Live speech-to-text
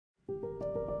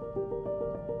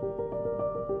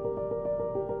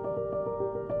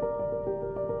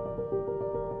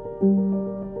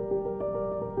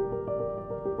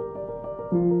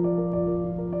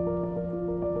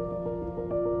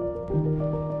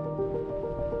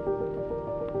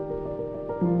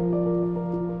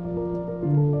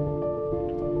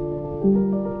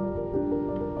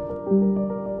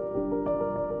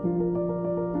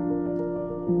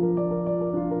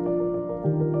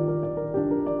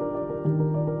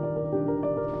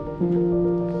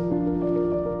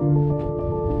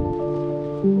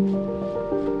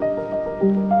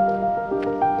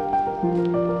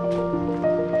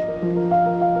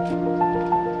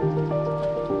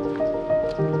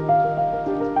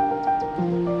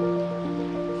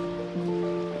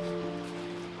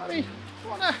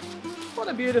What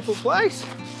a beautiful place.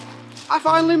 I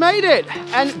finally made it.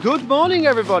 And good morning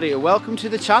everybody, welcome to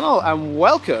the channel and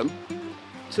welcome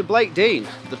to Blake Dean,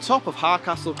 the top of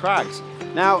Hardcastle Crags.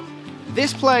 Now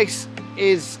this place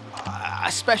is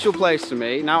a special place to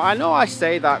me. Now I know I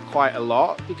say that quite a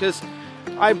lot because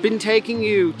I've been taking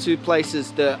you to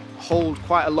places that hold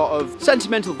quite a lot of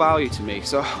sentimental value to me.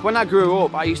 So when I grew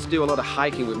up, I used to do a lot of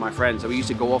hiking with my friends. So we used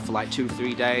to go off for like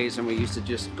 2-3 days and we used to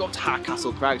just go to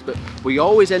Hardcastle Crags, but we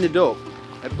always ended up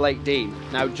at Blake Dean.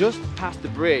 Now just past the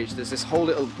bridge, there's this whole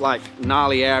little like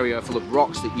gnarly area full of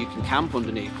rocks that you can camp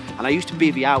underneath. And I used to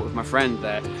bivvy out with my friend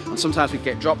there. And sometimes we'd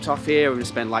get dropped off here and we'd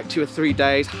spend like 2 or 3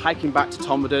 days hiking back to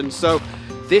Tomberden. So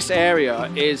this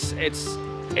area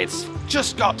it's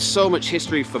just got so much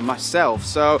history for myself,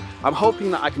 so I'm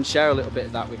hoping that I can share a little bit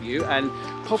of that with you and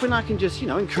hoping I can just, you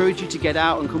know, encourage you to get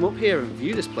out and come up here and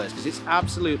view this place because it's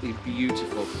absolutely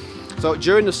beautiful. So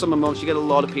during the summer months you get a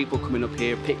lot of people coming up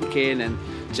here picnicking and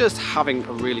just having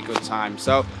a really good time.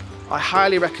 So I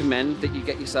highly recommend that you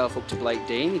get yourself up to Blake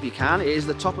Dean if you can. It is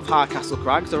the top of Hardcastle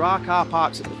Crags. There are car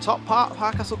parks at the top part of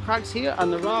Hardcastle Crags here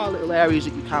and there are little areas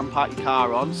that you can park your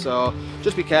car on, so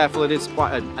just be careful. It is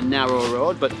quite a narrow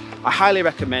road, but I highly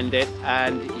recommend it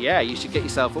and yeah, you should get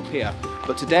yourself up here.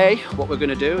 But today what we're going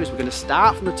to do is we're going to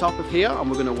start from the top of here and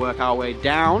we're going to work our way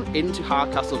down into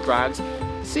Hardcastle Crags,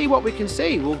 see what we can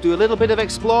see. We'll do a little bit of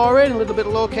exploring, a little bit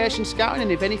of location scouting,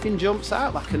 and if anything jumps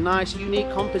out like a nice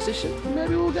unique composition,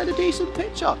 maybe we'll get a decent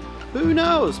picture. Who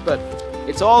knows? But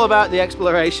it's all about the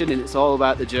exploration and it's all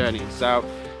about the journey. So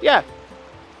yeah.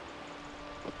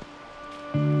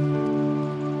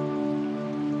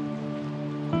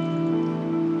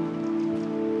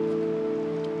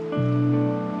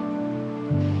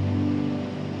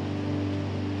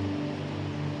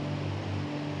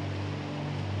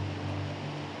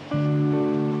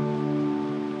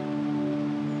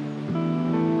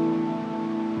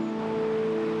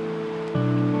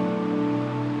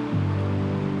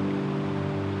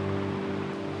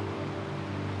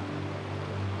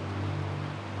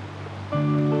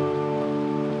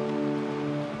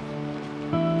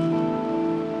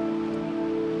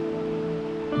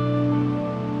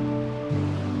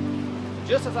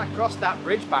 Just as I crossed that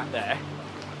bridge back there,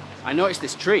 I noticed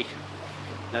this tree.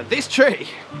 Now this tree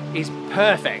is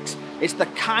perfect. It's the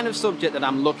kind of subject that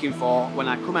I'm looking for when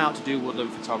I come out to do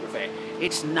woodland photography.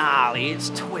 It's gnarly, it's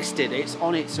twisted, it's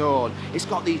on its own. It's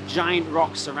got these giant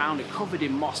rocks around it covered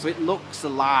in moss, so it looks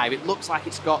alive. It looks like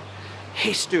it's got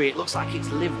history. It looks like it's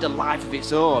lived a life of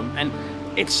its own. And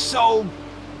it's so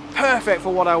perfect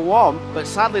for what I want, but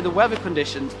sadly the weather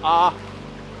conditions are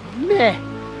meh.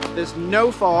 There's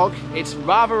no fog, it's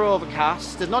rather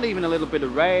overcast, there's not even a little bit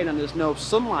of rain and there's no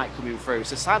sunlight coming through.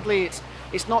 So sadly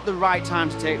it's not the right time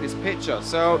to take this picture.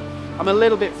 So I'm a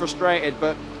little bit frustrated,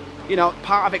 but you know,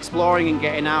 part of exploring and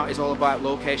getting out is all about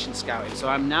location scouting. So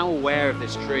I'm now aware of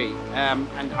this tree and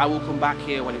I will come back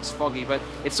here when it's foggy, but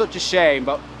it's such a shame.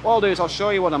 But what I'll do is I'll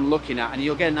show you what I'm looking at and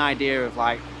you'll get an idea of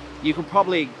like, you can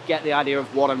probably get the idea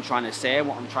of what I'm trying to say and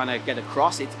what I'm trying to get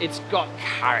across. It's got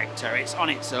character, it's on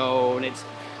its own, it's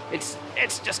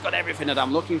just got everything that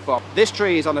I'm looking for. This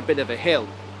tree is on a bit of a hill.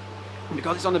 And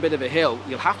because it's on a bit of a hill,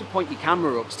 you'll have to point your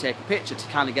camera up to take a picture to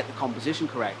kind of get the composition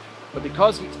correct. But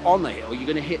because it's on the hill, you're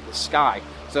going to hit the sky.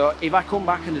 So if I come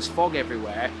back and there's fog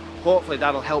everywhere, hopefully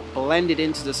that'll help blend it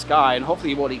into the sky and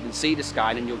hopefully you won't even see the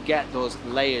sky and you'll get those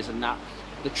layers and that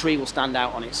the tree will stand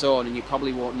out on its own and you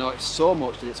probably won't notice so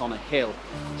much that it's on a hill.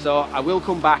 So I will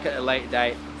come back at a later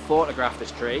date, photograph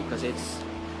this tree because it's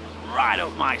right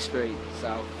up my street.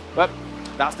 So, but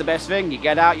that's the best thing. You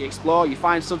get out, you explore, you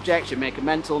find subjects, you make a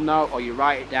mental note or you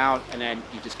write it down and then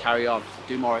you just carry on,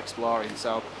 do more exploring.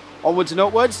 So onwards and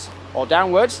upwards or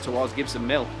downwards towards Gibson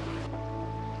Mill.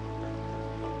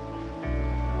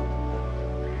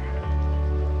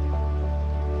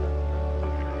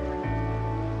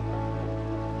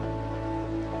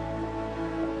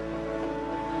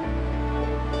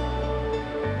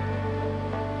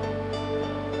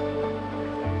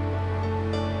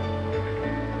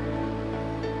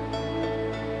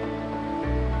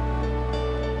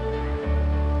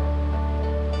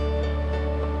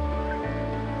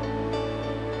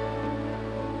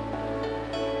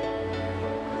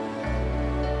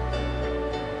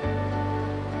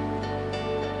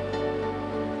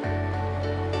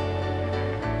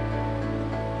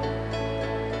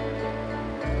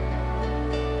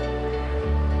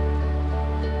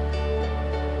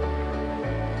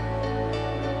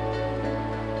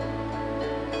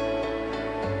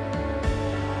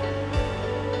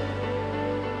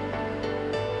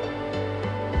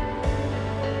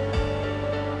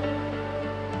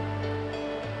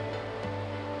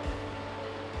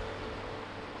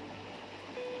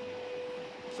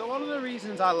 one of the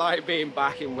reasons I like being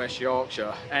back in West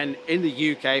Yorkshire, and in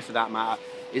the UK for that matter,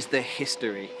 is the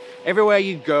history. Everywhere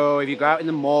you go, if you go out in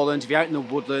the moorlands, if you're out in the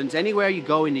woodlands, anywhere you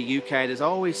go in the UK, there's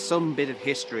always some bit of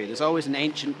history. There's always an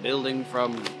ancient building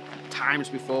from times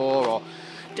before, or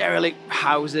derelict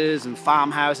houses and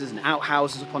farmhouses and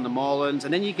outhouses up on the moorlands,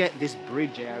 and then you get this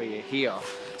bridge area here.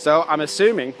 So I'm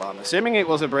assuming it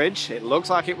was a bridge. It looks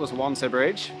like it was once a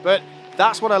bridge, but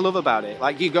that's what I love about it.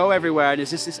 Like, you go everywhere and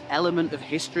there's just this element of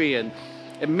history and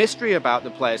a mystery about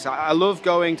the place. I love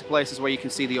going to places where you can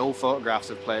see the old photographs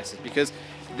of places because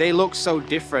they look so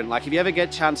different. Like, if you ever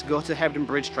get a chance to go to Hebden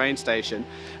Bridge train station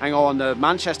and go on the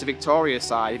Manchester Victoria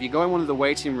side, if you go in one of the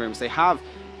waiting rooms, they have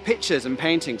pictures and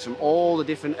paintings from all the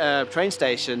different train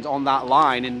stations on that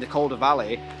line in the Calder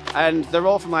Valley, and they're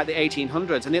all from like the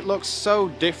 1800s, and it looks so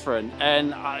different,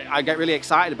 and I get really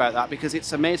excited about that because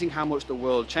it's amazing how much the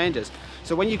world changes.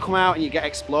 So when you come out and you get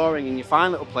exploring and you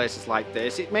find little places like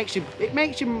this, it makes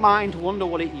your mind wonder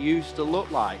what it used to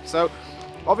look like. So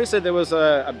obviously there was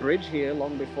a bridge here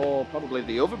long before probably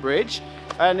the other bridge,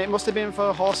 and it must have been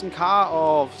for horse and cart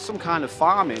or some kind of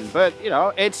farming, but you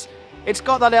know, it's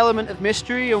got that element of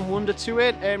mystery and wonder to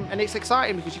it, and it's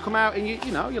exciting because you come out and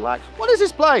you know, you're like, what is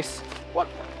this place?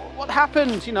 What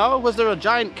happened? You know, was there a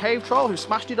giant cave troll who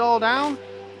smashed it all down?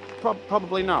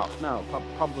 Probably not. No,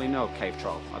 probably no cave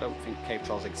troll. I don't think cave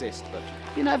trolls exist, but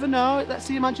you never know. It lets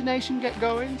the imagination get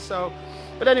going. So,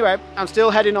 but anyway, I'm still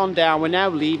heading on down. We're now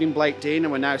leaving Blake Dean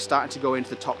and we're now starting to go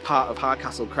into the top part of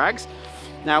Hardcastle Crags.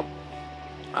 Now,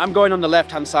 I'm going on the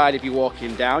left hand side if you're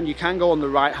walking down. You can go on the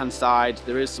right hand side.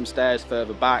 There is some stairs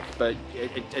further back, but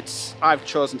I've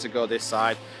chosen to go this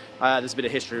side. There's a bit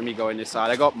of history of me going this side.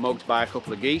 I got mugged by a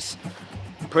couple of geese.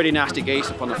 Pretty nasty geese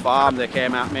up on the farm. They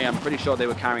came at me. I'm pretty sure they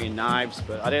were carrying knives,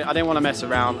 but I didn't want to mess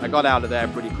around. I got out of there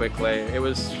pretty quickly. It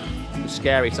was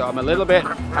scary, so I'm a little bit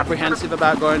apprehensive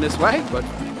about going this way, but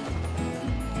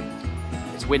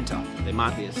it's winter. They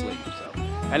might be asleep. So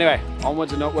anyway,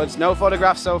 onwards and upwards. No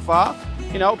photographs so far,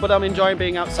 you know, but I'm enjoying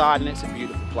being outside and it's a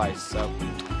beautiful place, so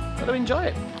gotta enjoy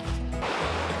it.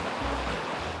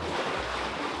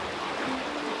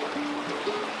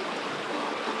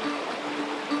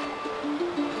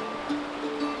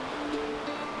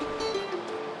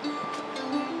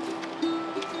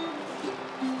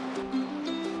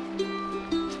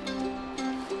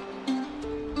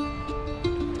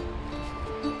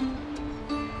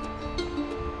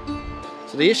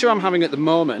 So the issue I'm having at the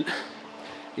moment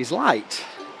is light.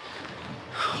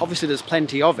 Obviously there's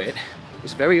plenty of it.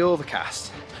 It's very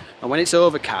overcast. And when it's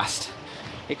overcast,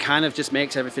 it kind of just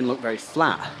makes everything look very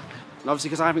flat. And obviously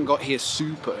because I haven't got here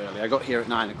super early, I got here at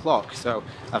 9 o'clock, so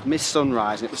I've missed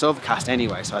sunrise and it was overcast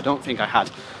anyway, so I don't think I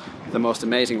had the most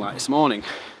amazing light this morning.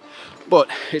 But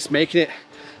it's making it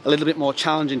a little bit more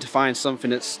challenging to find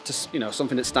something that's just, you know,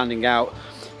 something that's standing out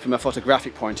from a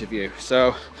photographic point of view.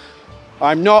 So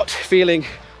I'm not feeling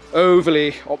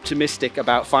overly optimistic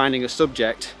about finding a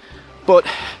subject, but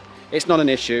it's not an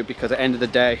issue because at the end of the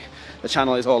day, the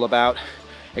channel is all about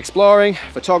exploring,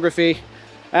 photography,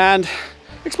 and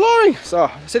exploring. So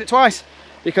I said it twice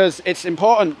because it's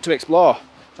important to explore.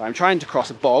 So I'm trying to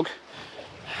cross a bog.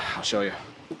 I'll show you.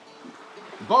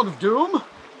 The Bog of Doom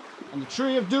and the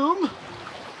Tree of Doom.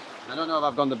 I don't know if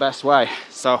I've gone the best way.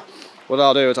 So what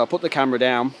I'll do is I'll put the camera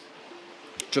down,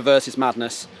 traverse this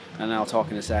madness, and then I'll talk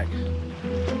in a sec.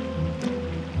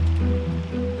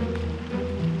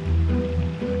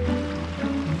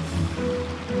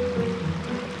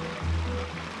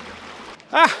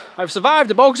 I've survived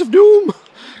the Bogs of Doom.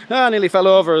 I nearly fell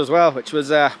over as well, which was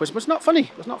not funny.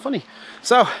 It was not funny.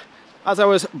 So, as I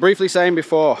was briefly saying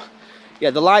before, yeah,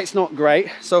 the light's not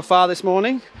great so far this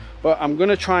morning, but I'm going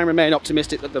to try and remain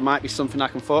optimistic that there might be something I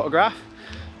can photograph.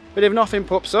 But if nothing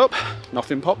pops up,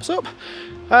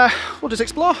 we'll just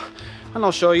explore, and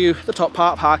I'll show you the top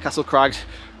part of Hardcastle Crags,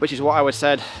 which is what I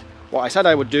said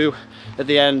I would do at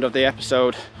the end of the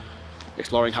episode,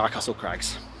 Exploring Hardcastle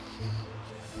Crags.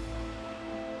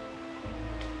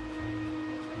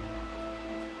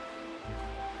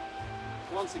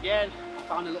 Once again, I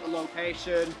found a little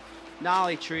location,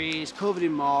 gnarly trees, covered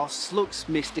in moss, looks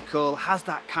mystical, has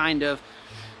that kind of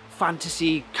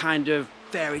fantasy, kind of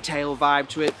fairy tale vibe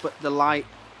to it, but the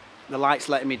light's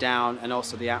letting me down, and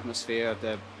also the atmosphere.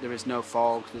 There is no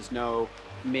fog, there's no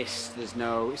mist, is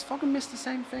fog and mist the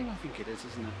same thing? I think it is,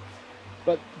 isn't it?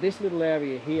 But this little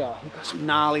area here, we've got some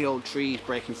gnarly old trees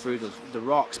breaking through the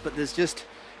rocks, but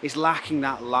it's lacking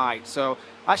that light. So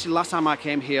actually last time I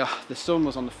came here, the sun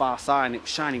was on the far side and it was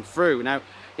shining through. Now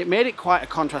it made it quite a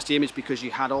contrasty image because you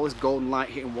had all this golden light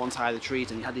hitting one side of the trees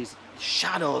and you had these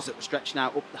shadows that were stretching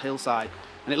out up the hillside,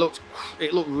 and it looked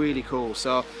really cool.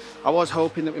 So I was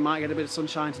hoping that we might get a bit of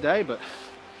sunshine today, but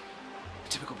a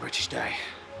typical British day,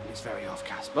 it's very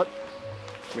overcast. But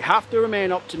we have to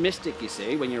remain optimistic, you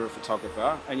see, when you're a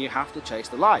photographer, and you have to chase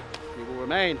the light. We will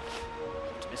remain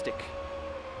optimistic.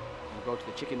 We'll go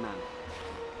to the Chicken Man.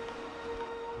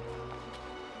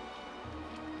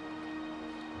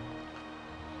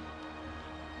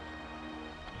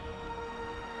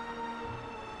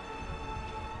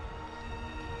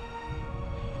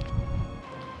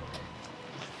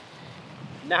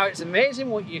 Now, it's amazing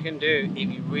what you can do if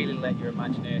you really let your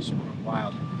imagination run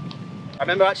wild. I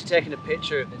remember actually taking a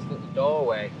picture of this little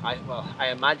doorway. I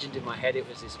imagined in my head it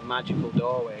was this magical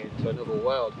doorway into another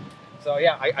world. So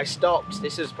yeah, I stopped.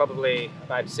 This was probably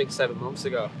about 6-7 months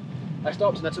ago. I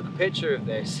stopped and I took a picture of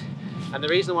this. And the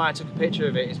reason why I took a picture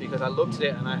of it is because I looked at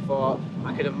it and I thought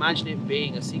I could imagine it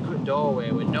being a secret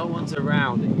doorway where no one's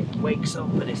around. It wakes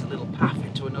up and it's a little path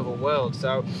into another world.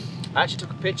 So I actually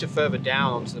took a picture further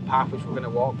down onto the path which we're going to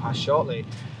walk past shortly.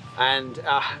 And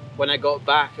when I got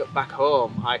back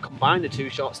home, I combined the two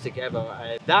shots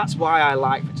together. That's why I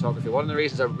like photography. One of the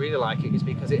reasons I really like it is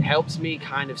because it helps me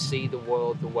kind of see the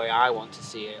world the way I want to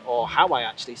see it, or how I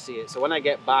actually see it. So when I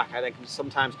get back, I can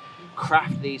sometimes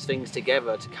craft these things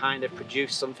together to kind of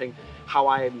produce something how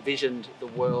I envisioned the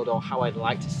world or how I'd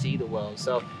like to see the world.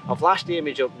 So I'll flash the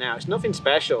image up now. It's nothing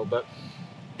special, but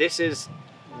this is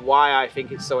why I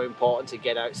think it's so important to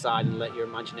get outside and let your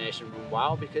imagination run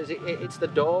wild, because it's the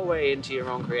doorway into your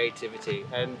own creativity.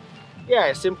 And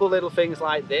yeah, simple little things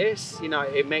like this, you know,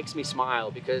 it makes me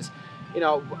smile because, you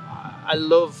know, I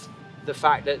love the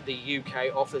fact that the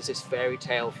UK offers this fairy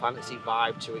tale fantasy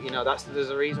vibe to it. You know, there's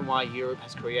a reason why Europe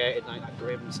has created like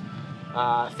Grimm's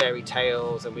fairy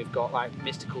tales, and we've got like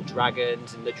mystical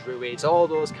dragons and the druids, all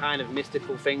those kind of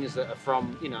mystical things that are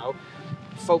from, you know,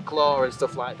 folklore and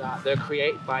stuff like that. They're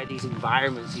created by these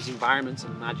environments. These environments are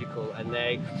magical, and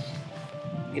they,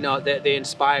 you know, they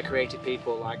inspire creative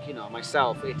people like, you know,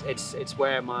 myself. It's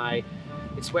where my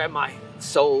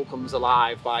soul comes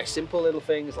alive by simple little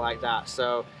things like that.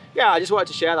 So yeah, I just wanted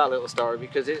to share that little story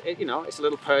because it you know, it's a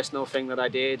little personal thing that I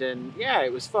did, and yeah,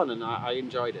 it was fun and I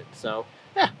enjoyed it. So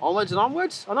yeah, onwards and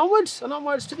onwards and onwards and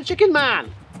onwards to the Chicken Man.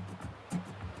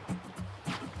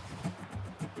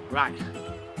 Right.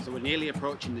 So we're nearly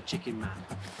approaching the Chicken Man.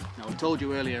 Now I told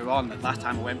you earlier on that last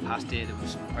time I went past here there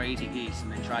was some crazy geese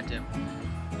and they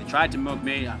tried to mug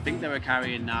me. I think they were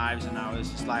carrying knives and I was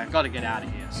just like, I've got to get out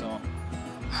of here. So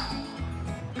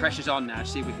pressure's on now to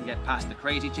see if we can get past the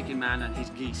crazy Chicken Man and his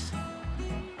geese.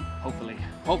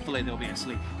 Hopefully they'll be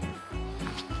asleep.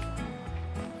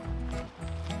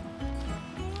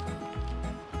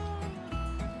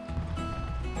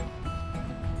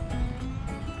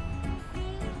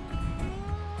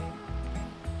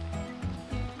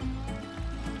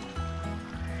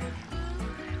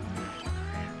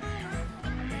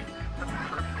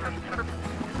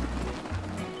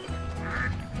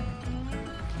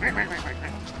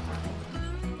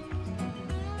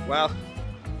 Well,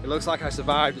 it looks like I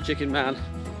survived the Chicken Man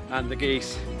and the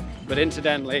geese, but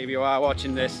incidentally, if you are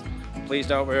watching this, please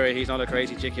don't worry, he's not a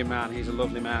crazy Chicken Man, he's a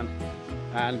lovely man,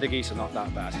 and the geese are not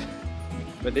that bad.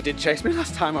 But they did chase me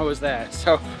last time I was there,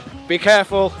 so be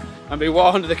careful and be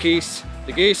warned, the geese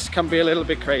can be a little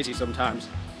bit crazy sometimes,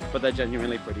 but they're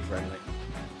genuinely pretty friendly.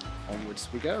 Onwards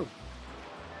we go.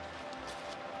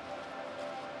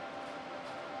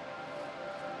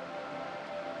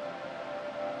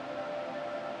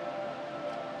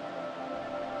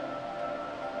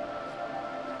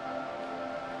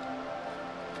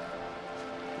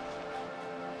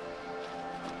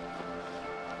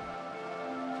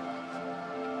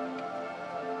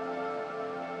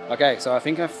 Okay, so I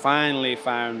think I finally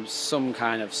found some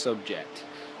kind of subject.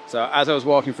 So as I was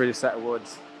walking through this set of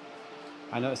woods,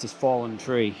 I noticed this fallen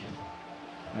tree.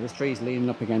 Now this tree is leaning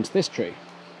up against this tree.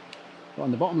 But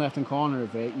on the bottom left hand corner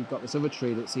of it, you've got this other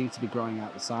tree that seems to be growing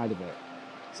out the side of it.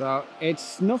 So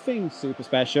it's nothing super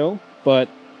special, but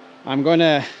I'm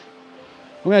gonna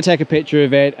take a picture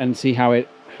of it and see how it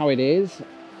is.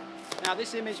 Now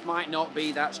this image might not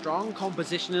be that strong,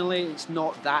 compositionally it's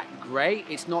not that great,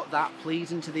 it's not that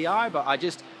pleasing to the eye, but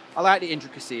I like the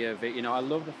intricacy of it. You know, I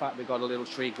love the fact we've got a little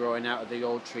tree growing out of the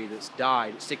old tree that's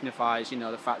died. It signifies, you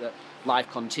know, the fact that life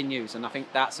continues, and I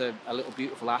think that's a little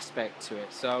beautiful aspect to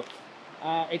it. So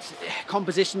it's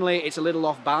compositionally it's a little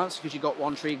off balance because you've got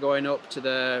one tree going up to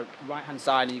the right hand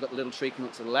side and you've got the little tree coming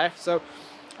up to the left. So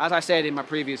as I said in my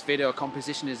previous video,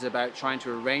 composition is about trying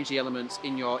to arrange the elements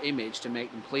in your image to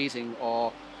make them pleasing,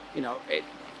 or, you know,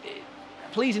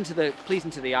 pleasing to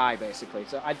the eye, basically.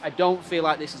 So I don't feel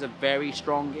like this is a very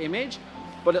strong image,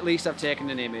 but at least I've taken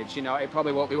an image. You know, it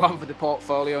probably won't be one for the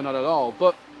portfolio, not at all.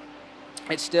 But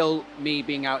it's still me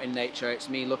being out in nature. It's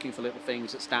me looking for little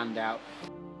things that stand out.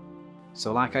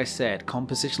 So like I said,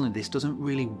 compositionally this doesn't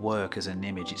really work as an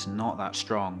image, it's not that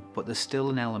strong, but there's still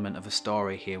an element of a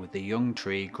story here with the young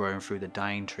tree growing through the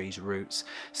dying tree's roots,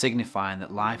 signifying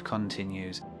that life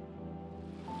continues.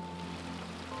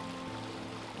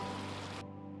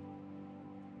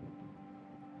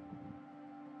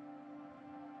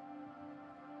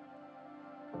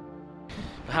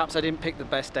 Perhaps I didn't pick the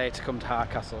best day to come to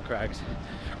Hardcastle Crags.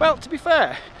 Well, to be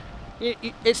fair,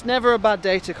 it's never a bad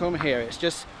day to come here. It's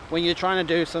just when you're trying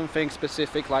to do something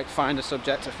specific like find a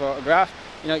subject to photograph,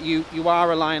 you know, you are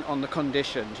reliant on the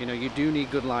conditions. You know, you do need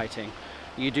good lighting.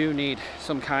 You do need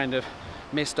some kind of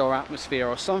mist or atmosphere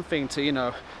or something to, you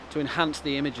know, to enhance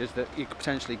the images that you could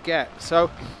potentially get. So,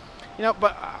 you know,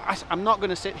 but I'm not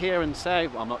going to sit here and say,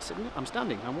 well, I'm not sitting, I'm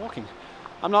standing, I'm walking.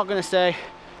 I'm not going to say,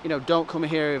 you know, don't come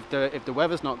here if the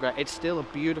weather's not great. It's still a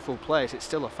beautiful place. It's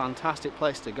still a fantastic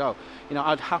place to go. You know,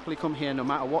 I'd happily come here no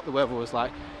matter what the weather was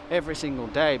like every single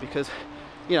day, because,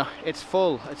 you know, it's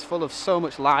full of so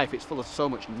much life. It's full of so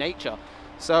much nature.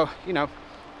 So, you know,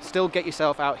 still get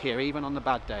yourself out here, even on the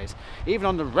bad days, even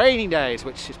on the rainy days,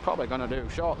 which is probably going to do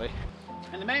shortly.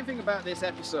 And the main thing about this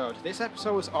episode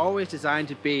was always designed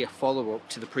to be a follow-up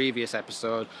to the previous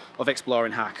episode of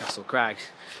Exploring Hardcastle Crags.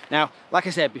 Now, like I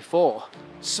said before,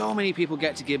 so many people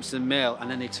get to Gibson Mill and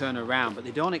then they turn around, but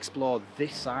they don't explore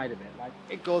this side of it. Like,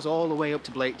 it goes all the way up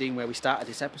to Blake Dean, where we started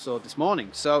this episode this morning.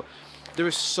 So there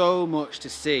is so much to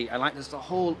see, and like there's the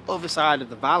whole other side of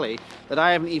the valley that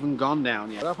I haven't even gone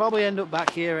down yet. But I'll probably end up back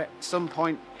here at some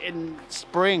point in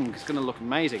spring. It's going to look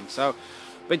amazing. So.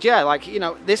 But yeah, like, you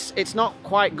know, it's not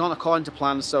quite gone according to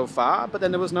plan so far, but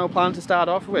then there was no plan to start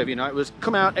off with. You know, it was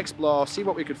come out, explore, see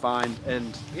what we could find,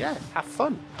 and yeah, have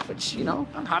fun, which, you know,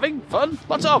 I'm having fun,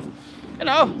 lots of, you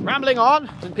know, rambling on,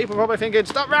 and people probably thinking,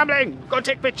 stop rambling, go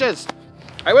take pictures.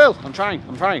 I will, I'm trying.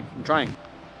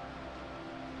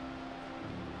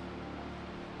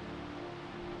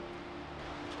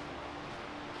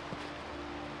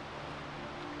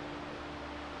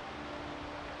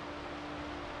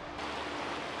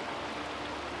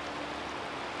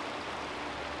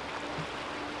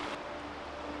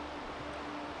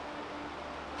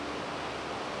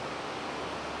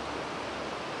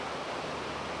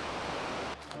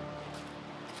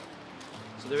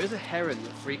 So there is a heron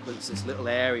that frequents this little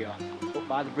area up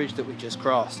by the bridge that we just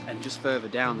crossed, and just further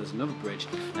down there's another bridge.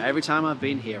 Now every time I've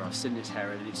been here I've seen this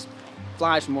heron, and it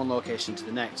flies from one location to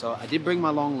the next. So I did bring my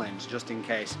long lens just in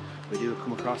case we do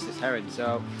come across this heron.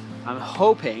 So I'm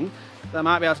hoping that I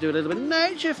might be able to do a little bit of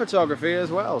nature photography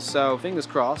as well. So fingers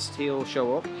crossed he'll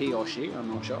show up, he or she,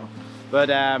 I'm not sure. But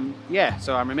yeah,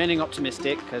 so I'm remaining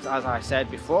optimistic because, as I said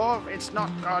before, it's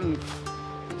not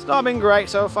been great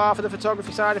so far for the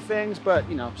photography side of things, but,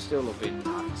 you know, still loving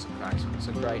Hardcastle Crags. It's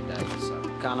a great day, so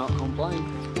cannot complain.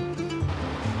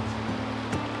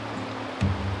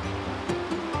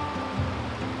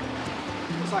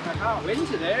 Looks like I can't win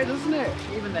today, doesn't it?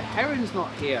 Even the heron's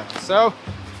not here. So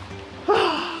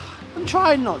I'm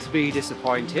trying not to be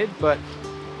disappointed, but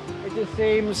it just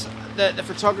seems that the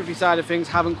photography side of things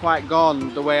haven't quite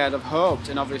gone the way I'd have hoped,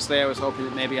 and obviously I was hoping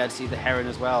that maybe I'd see the heron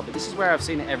as well, but this is where I've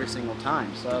seen it every single time,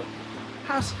 so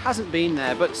hasn't been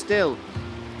there. But still,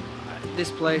 this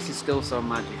place is still so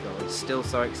magical, it's still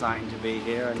so exciting to be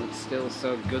here, and it's still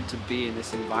so good to be in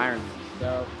this environment.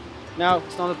 So no,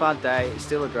 it's not a bad day, it's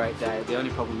still a great day. The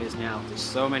only problem is now there's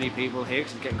so many people here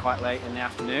because it's getting quite late in the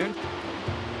afternoon.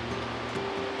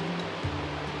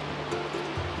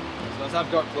 As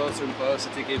I've got closer and closer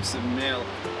to Gibson Mill,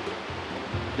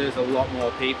 there's a lot more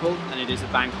people, and it is a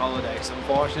bank holiday, so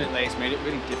unfortunately it's made it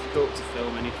really difficult to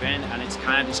film anything, and it's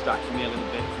kind of distracted me a little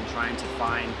bit from trying to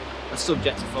find a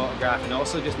subject to photograph, and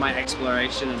also just my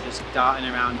exploration and just darting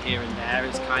around here and there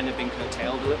has kind of been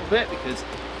curtailed a little bit, because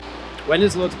when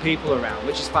there's loads of people around,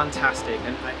 which is fantastic,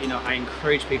 and you know, I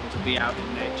encourage people to be out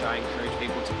in nature, I encourage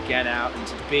people to get out and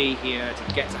to be here,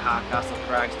 to get to Hardcastle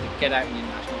Crags, to get out in your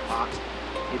national parks.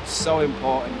 It's so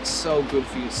important, it's so good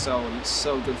for your soul, and it's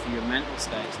so good for your mental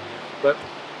state. But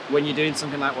when you're doing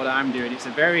something like what I'm doing, it's a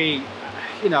very,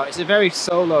 you know, it's a very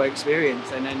solo experience.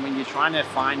 And then when you're trying to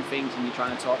find things and you're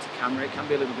trying to talk to camera, it can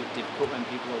be a little bit difficult when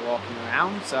people are walking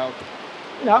around. So,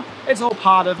 you know, it's all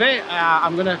part of it.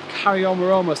 I'm going to carry on.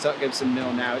 We're almost at Gibson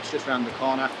Mill now. It's just around the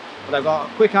corner. But I've got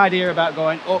a quick idea about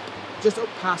going up, just up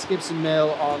past Gibson Mill.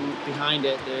 On behind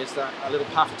it there's a little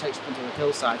path that takes you onto the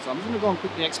hillside, so I'm just going to go and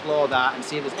quickly explore that and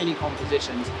see if there's any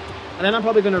compositions, and then I'm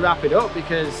probably going to wrap it up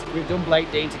because we've done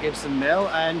Blake Dean to Gibson Mill,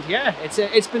 and yeah,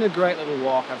 it's been a great little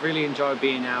walk. I've really enjoyed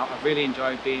being out. I've really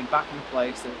enjoyed being back in a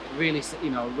place that really, you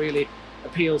know, really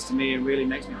appeals to me and really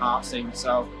makes my heart sing.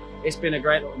 So It's been a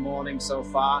great little morning so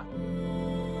far.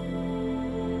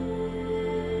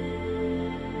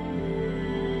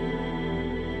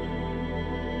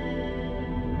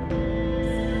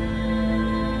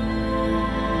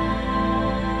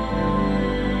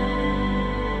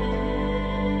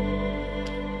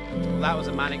 That was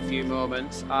a manic few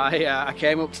moments. I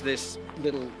came up to this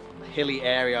little hilly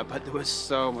area, but there was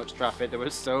so much traffic. There were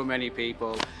so many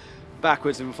people,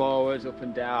 backwards and forwards, up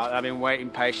and down. I've been waiting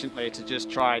patiently to just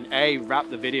try and A, wrap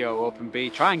the video up, and B,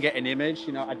 try and get an image.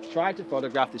 You know, I tried to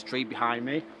photograph this tree behind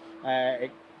me.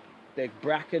 The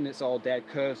bracken, it's all dead,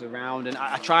 curves around, and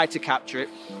I tried to capture it.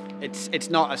 It's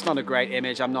not a great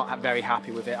image. I'm not very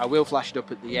happy with it. I will flash it up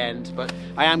at the end, but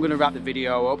I am going to wrap the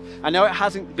video up. I know it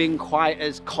hasn't been quite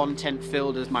as content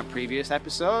filled as my previous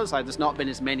episodes. There's not been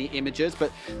as many images, but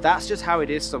that's just how it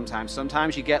is sometimes.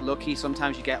 Sometimes you get lucky,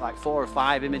 sometimes you get like 4 or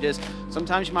 5 images,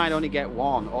 sometimes you might only get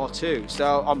 1 or 2.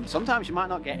 So sometimes you might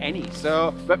not get any.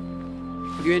 But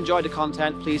if you enjoyed the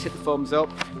content, please hit the thumbs up.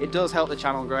 It does help the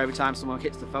channel grow every time someone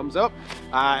hits the thumbs up.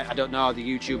 I don't know the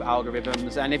YouTube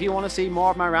algorithms, and if you want to see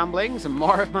more of my ramblings and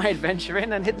more of my adventuring,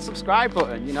 then hit the subscribe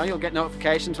button. You know, you'll get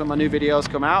notifications when my new videos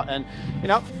come out, and you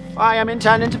know, I am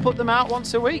intending to put them out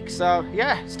once a week. So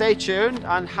yeah, stay tuned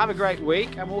and have a great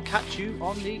week, and we'll catch you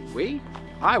on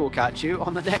I will catch you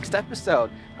on the next episode.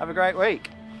 Have a great week.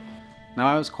 Now,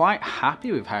 I was quite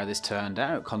happy with how this turned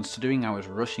out, considering I was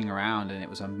rushing around and it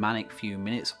was a manic few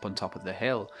minutes up on top of the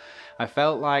hill. I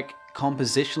felt like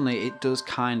compositionally it does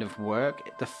kind of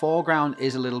work. The foreground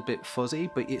is a little bit fuzzy,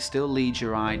 but it still leads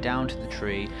your eye down to the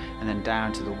tree and then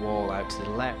down to the wall out to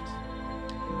the left.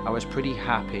 I was pretty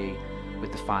happy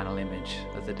with the final image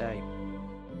of the day.